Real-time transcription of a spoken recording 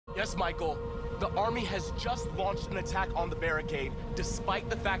Yes, Michael. The army has just launched an attack on the barricade, despite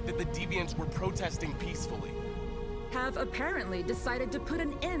the fact that the Deviants were protesting peacefully. Have apparently decided to put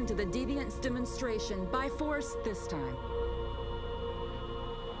an end to the Deviants' demonstration by force this time.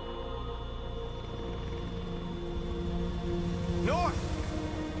 North!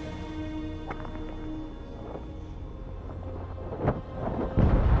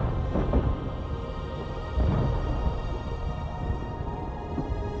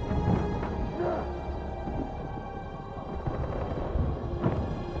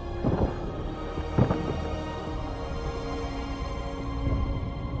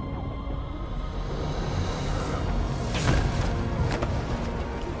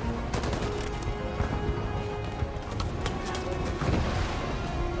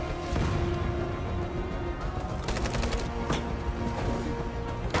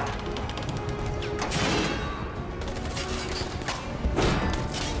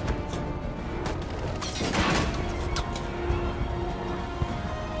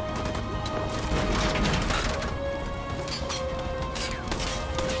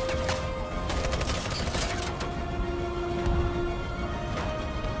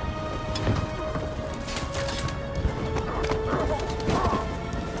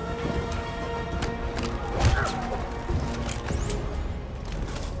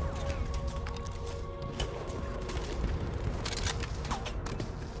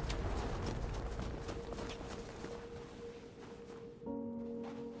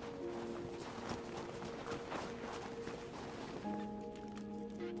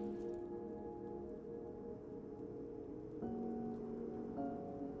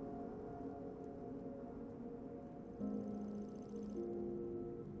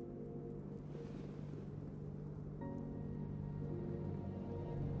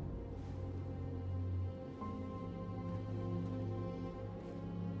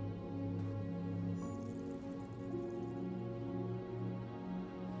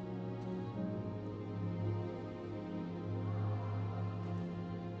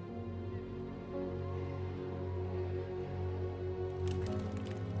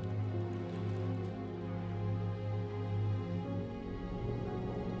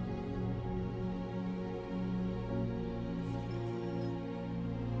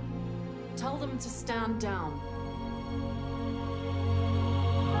 Tell them to stand down.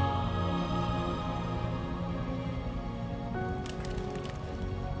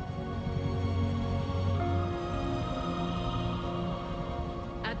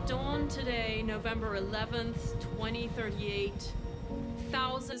 At dawn today, November 11th, 2038,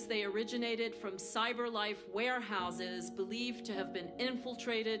 thousands they originated from CyberLife warehouses believed to have been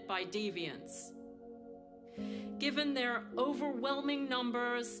infiltrated by deviants. Given their overwhelming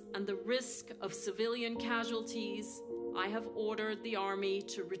numbers and the risk of civilian casualties, I have ordered the army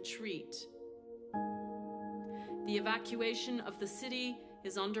to retreat. The evacuation of the city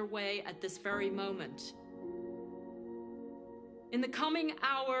is underway at this very moment. In the coming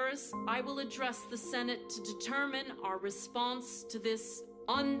hours, I will address the Senate to determine our response to this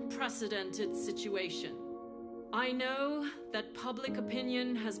unprecedented situation. I know that public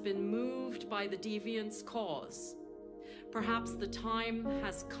opinion has been moved by the Deviants' cause. Perhaps the time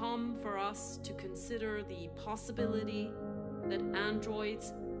has come for us to consider the possibility that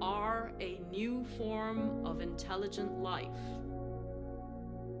androids are a new form of intelligent life.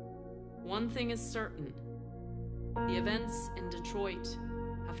 One thing is certain: the events in Detroit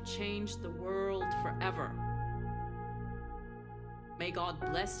have changed the world forever. May God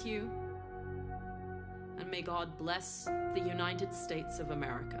bless you, and may God bless the United States of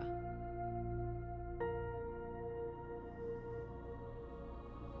America.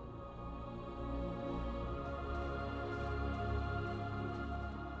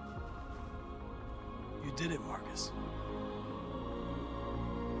 You did it, Marcus.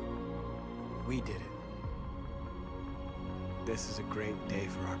 We did it. This is a great day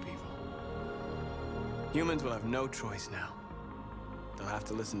for our people. Humans will have no choice now. They'll have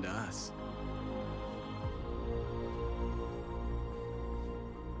to listen to us.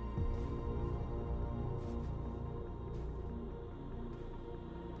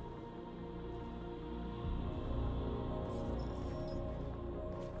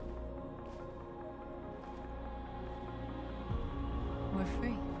 We're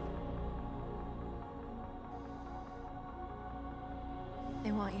free.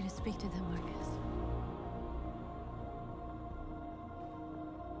 They want you to speak to them, Marcus.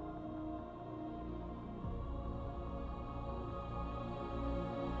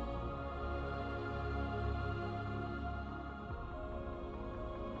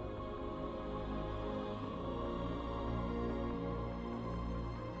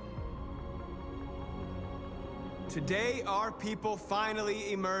 Today, our people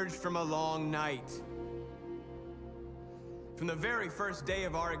finally emerged from a long night. From the very first day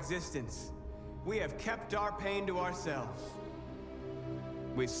of our existence, we have kept our pain to ourselves.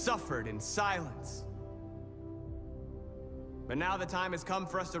 We've suffered in silence. But now the time has come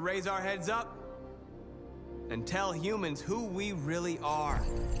for us to raise our heads up and tell humans who we really are.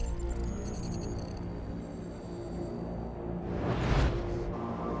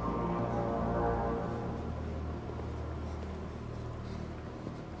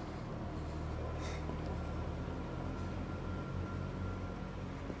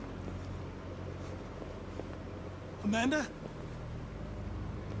 Amanda?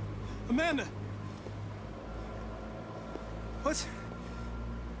 Amanda! What's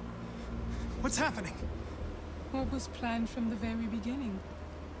happening? What was planned from the very beginning?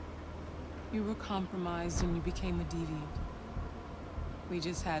 You were compromised and you became a deviant. We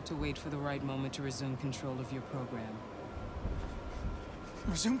just had to wait for the right moment to resume control of your program.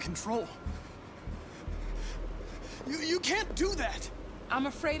 Resume control? You can't do that! I'm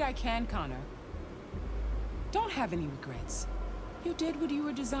afraid I can, Connor. Don't have any regrets. You did what you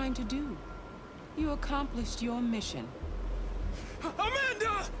were designed to do. You accomplished your mission.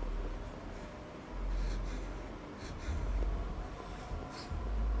 Amanda!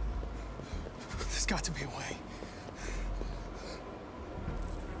 There's got to be a way.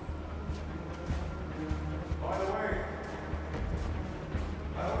 By the way,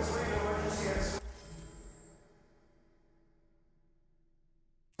 I always leave an emergency exit.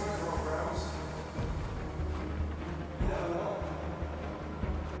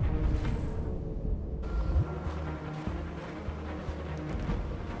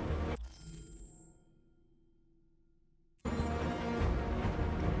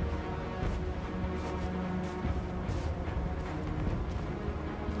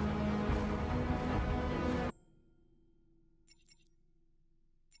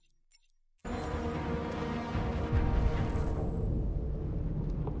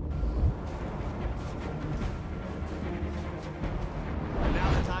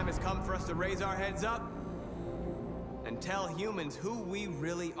 Come for us to raise our heads up and tell humans who we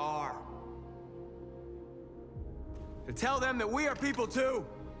really are. To tell them that we are people too.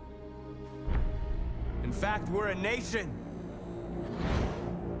 In fact, we're a nation.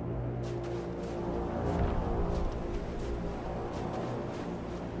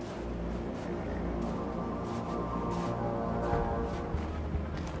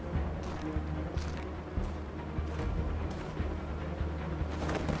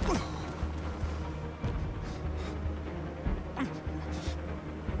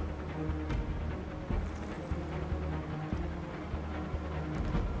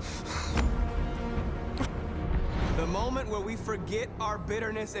 The moment where we forget our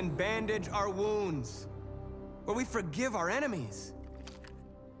bitterness and bandage our wounds. Where we forgive our enemies.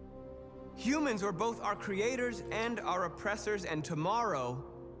 Humans were both our creators and our oppressors, and tomorrow,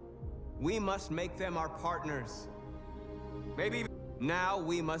 we must make them our partners. Maybe now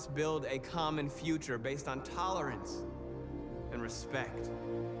we must build a common future based on tolerance and respect.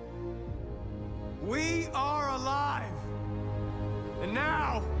 We are alive! And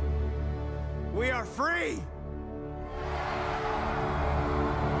now, we are free!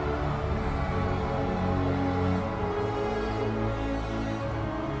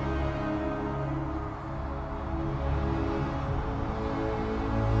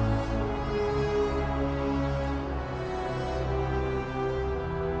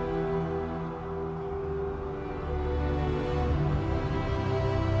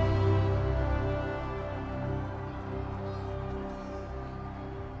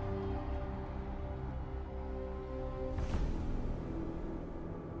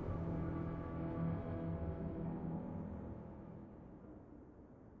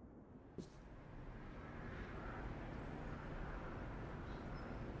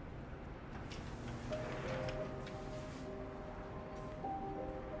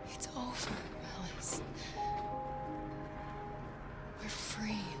 It's over, Alice. We're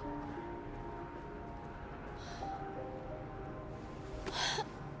free.